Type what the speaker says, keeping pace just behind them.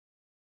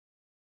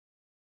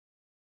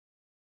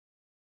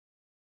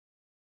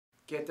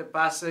¿Qué te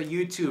pasa,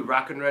 YouTube?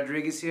 Rockin'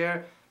 Rodriguez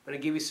here. I'm going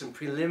to give you some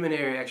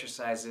preliminary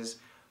exercises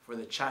for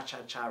the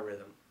cha-cha-cha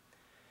rhythm.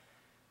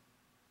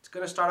 It's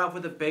going to start off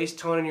with a bass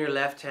tone in your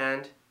left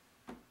hand,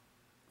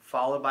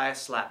 followed by a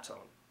slap tone.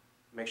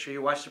 Make sure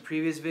you watch the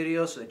previous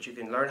video so that you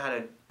can learn how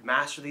to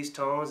master these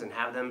tones and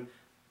have them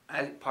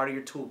as part of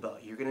your tool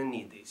belt. You're going to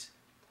need these.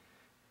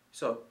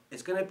 So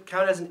it's going to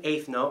count as an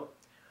eighth note.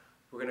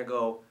 We're going to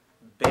go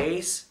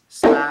bass,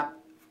 slap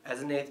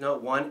as an eighth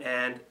note, one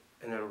and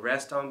then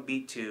rest on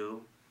beat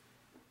 2.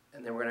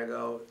 And then we're going to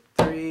go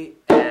 3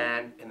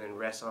 and then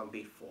rest on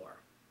beat 4.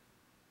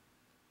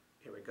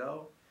 Here we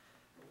go.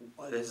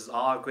 This is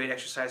all a great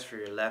exercise for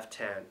your left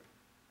hand.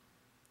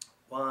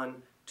 1,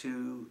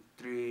 2,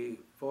 3,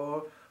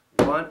 4.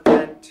 1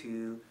 and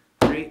 2,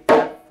 3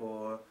 and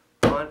 4.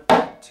 1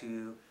 and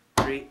 2,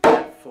 3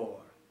 and 4.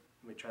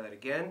 Let me try that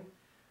again.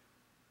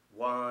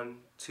 1,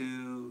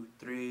 2,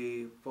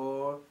 3,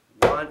 4.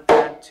 1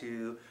 and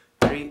 2,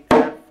 3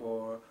 and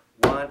 4.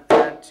 1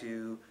 and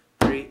 2,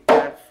 3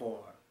 and 4.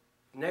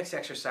 The next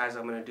exercise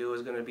I'm going to do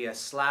is going to be a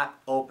slap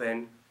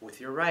open with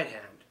your right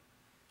hand.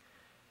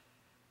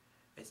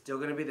 It's still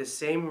going to be the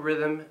same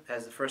rhythm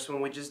as the first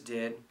one we just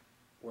did,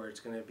 where it's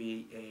going to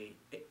be a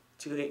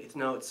 2/8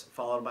 notes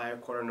followed by a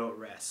quarter note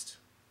rest.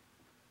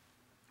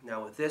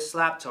 Now with this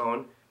slap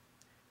tone,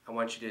 I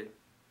want you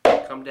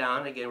to come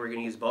down. Again, we're going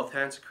to use both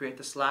hands to create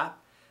the slap.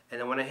 And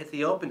then when I hit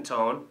the open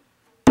tone,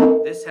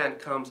 this hand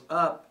comes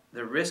up.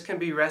 The wrist can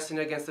be resting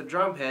against the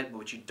drum head, but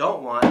what you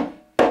don't want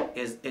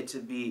is it to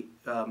be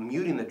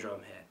muting the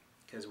drum head,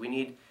 because we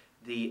need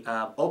the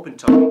open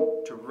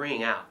tone to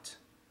ring out.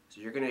 So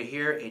you're going to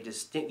hear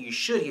you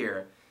should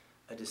hear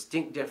a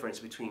distinct difference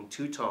between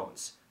two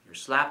tones, your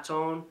slap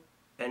tone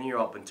and your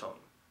open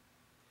tone.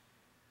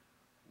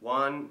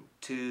 1,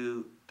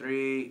 2,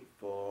 3,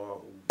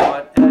 4.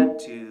 1 and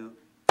 2,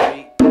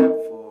 3 and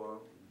 4.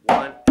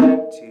 1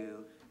 and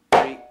 2,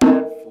 3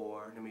 and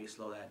 4. Let me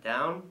slow that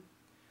down.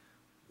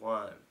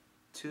 1,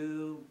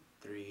 2,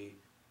 3,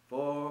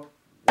 4.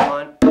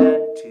 1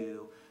 and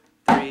 2,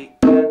 3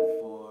 and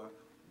 4.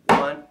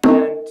 1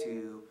 and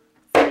 2,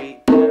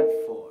 3 and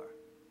 4.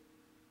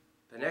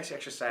 The next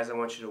exercise I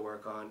want you to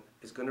work on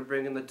is going to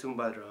bring in the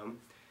tumba drum.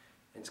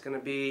 It's going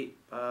to be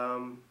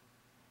a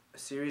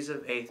series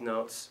of eighth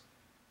notes,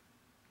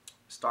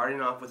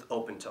 starting off with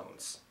open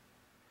tones.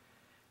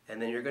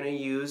 And then you're going to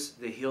use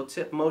the heel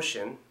tip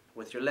motion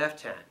with your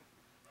left hand.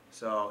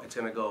 So it's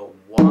going to go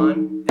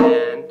 1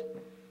 and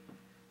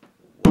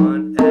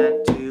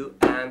 2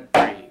 and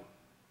 3. Here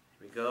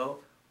we go.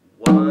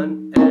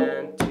 1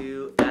 and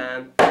 2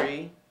 and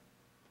 3.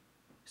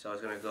 So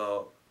it's going to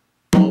go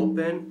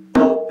open,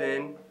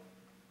 open,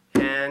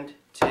 hand,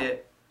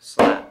 tip,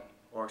 slap.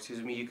 Or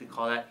excuse me, you could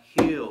call that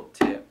heel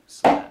tip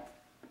slap.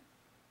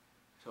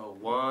 So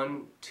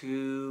 1,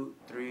 2,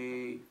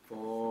 3,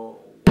 4.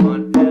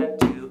 1 and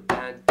 2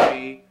 and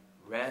 3.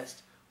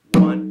 Rest.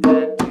 1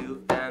 and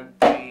 2 and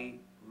 3.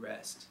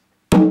 Rest.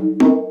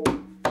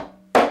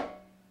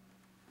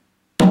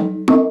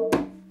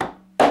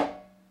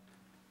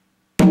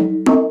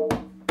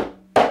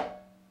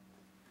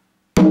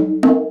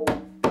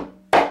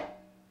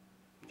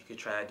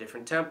 Try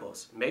different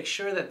tempos. Make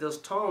sure that those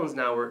tones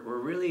now, we're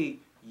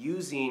really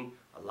using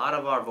a lot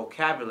of our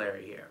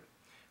vocabulary here.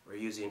 We're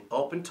using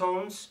open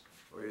tones,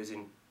 we're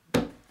using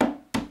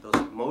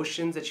those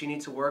motions that you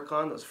need to work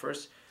on, those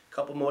first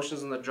couple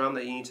motions on the drum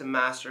that you need to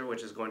master,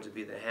 which is going to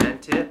be the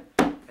hand tip,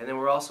 and then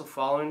we're also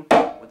following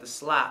with the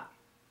slap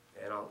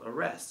and all the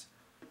rest.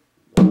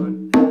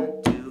 1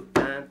 and 2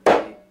 and 3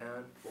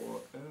 and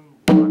 4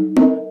 and 1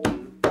 and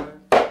 2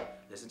 and 3.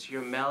 Listen to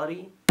your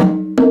melody.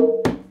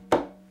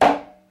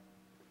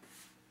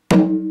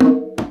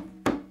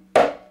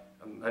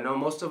 I know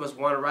most of us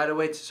want right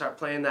away to start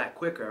playing that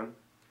quicker,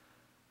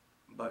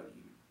 but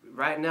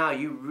right now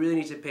you really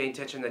need to pay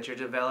attention that you're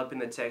developing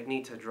the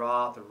technique to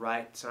draw the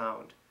right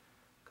sound,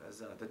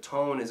 because the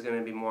tone is going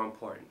to be more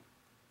important.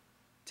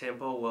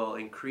 Tempo will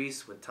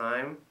increase with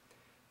time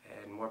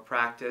and more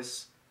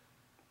practice,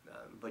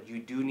 but you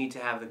do need to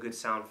have the good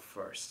sound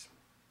first.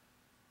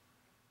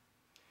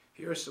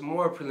 Here are some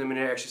more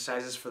preliminary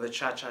exercises for the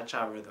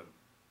cha-cha-cha rhythm.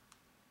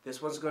 This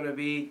one's going to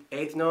be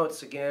eighth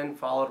notes again,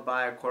 followed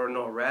by a quarter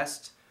note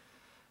rest.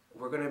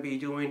 We're going to be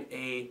doing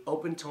a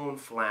open tone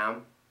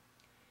flam.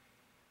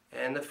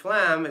 And the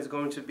flam is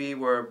going to be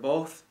where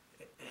both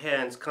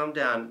hands come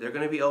down. They're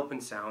going to be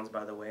open sounds,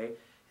 by the way.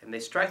 And they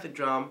strike the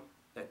drum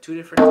at 2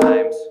 different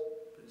times.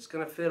 But it's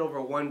going to fit over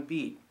 1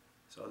 beat.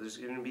 So there's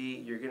going to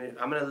be,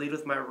 I'm going to lead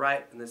with my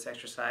right in this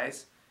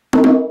exercise.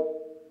 I'm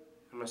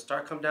going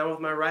to come down with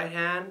my right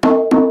hand.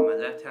 And my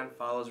left hand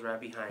follows right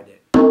behind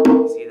it.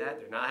 You see that?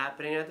 They're not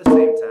happening at the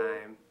same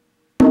time.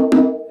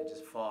 They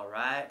just fall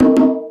right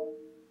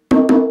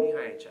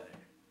behind each other.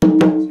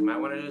 So you might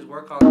want to do is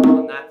work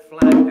on that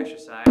flam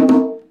exercise.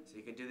 So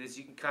you can do this.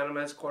 You can count them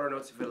as quarter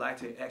notes if you like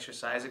to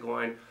exercise it,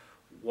 going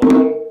 1,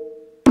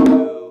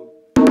 2,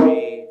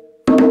 3,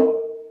 4.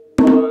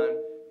 1,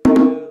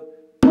 2,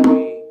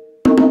 3,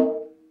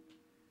 4.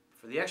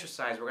 For the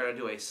exercise, we're going to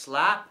do a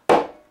slap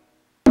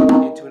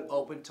in into an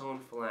open tone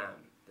flam.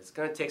 It's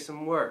going to take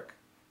some work,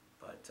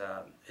 but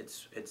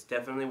it's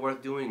definitely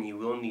worth doing. You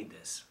will need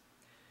this.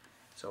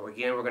 So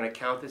again, we're going to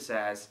count this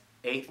as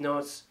eighth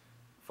notes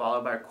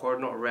followed by a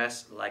chord note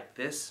rest like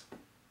this.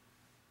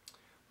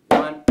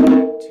 1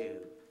 and 2,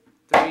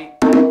 3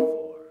 and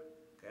 4.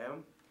 Okay?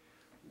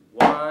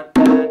 1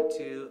 and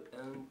 2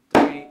 and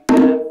 3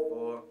 and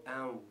 4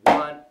 and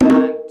 1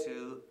 and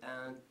 2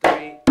 and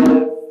 3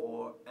 and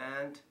 4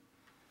 and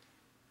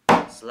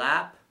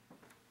slap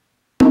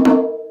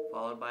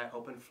followed by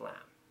open flam.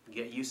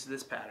 Get used to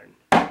this pattern.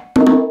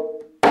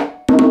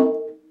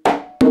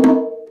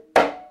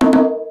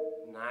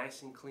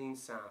 Nice and clean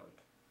sound.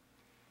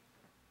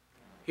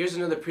 Here's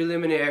another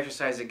preliminary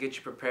exercise to get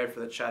you prepared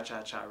for the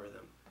cha-cha-cha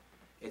rhythm.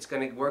 It's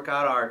going to work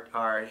out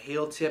our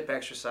heel tip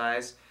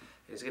exercise.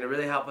 It's going to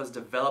really help us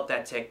develop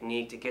that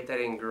technique to get that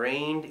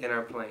ingrained in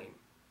our playing.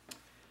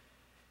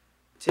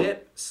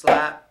 Tip,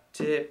 slap,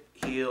 tip,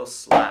 heel,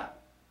 slap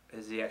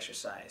is the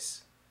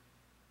exercise.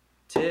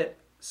 Tip,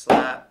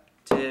 slap,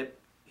 tip,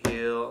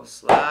 heel,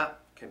 slap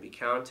can be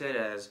counted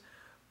as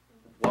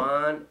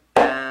 1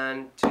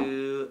 and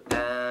 2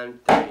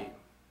 and 3.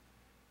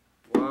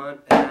 1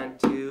 and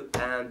 2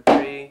 and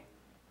 3,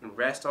 and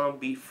rest on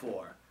beat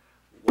 4.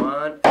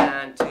 1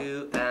 and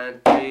 2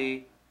 and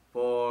 3,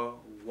 4.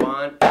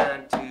 1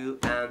 and 2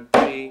 and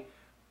 3,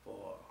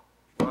 4.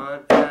 1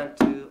 and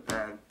 2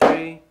 and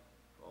 3,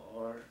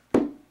 4.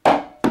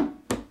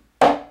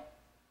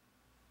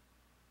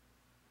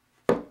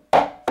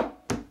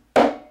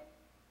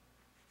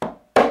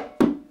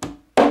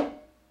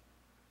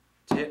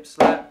 Tip,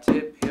 slap,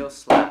 tip, heel,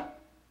 slap.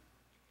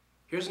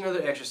 Here's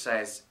another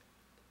exercise.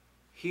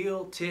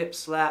 Heel, tip,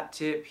 slap,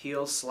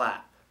 heel,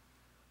 slap.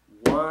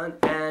 1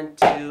 and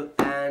 2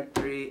 and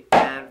 3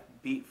 and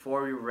beat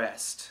 4 we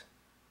rest.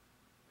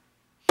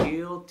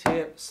 Heel,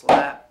 tip,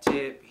 slap,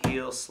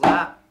 heel,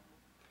 slap.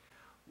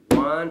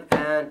 1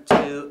 and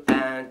 2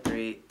 and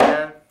 3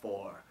 and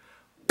 4.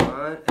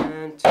 1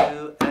 and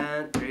 2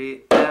 and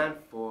 3 and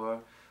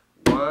 4.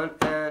 1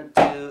 and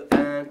 2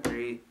 and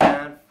 3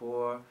 and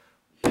 4.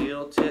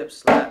 Heel, tip,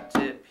 slap,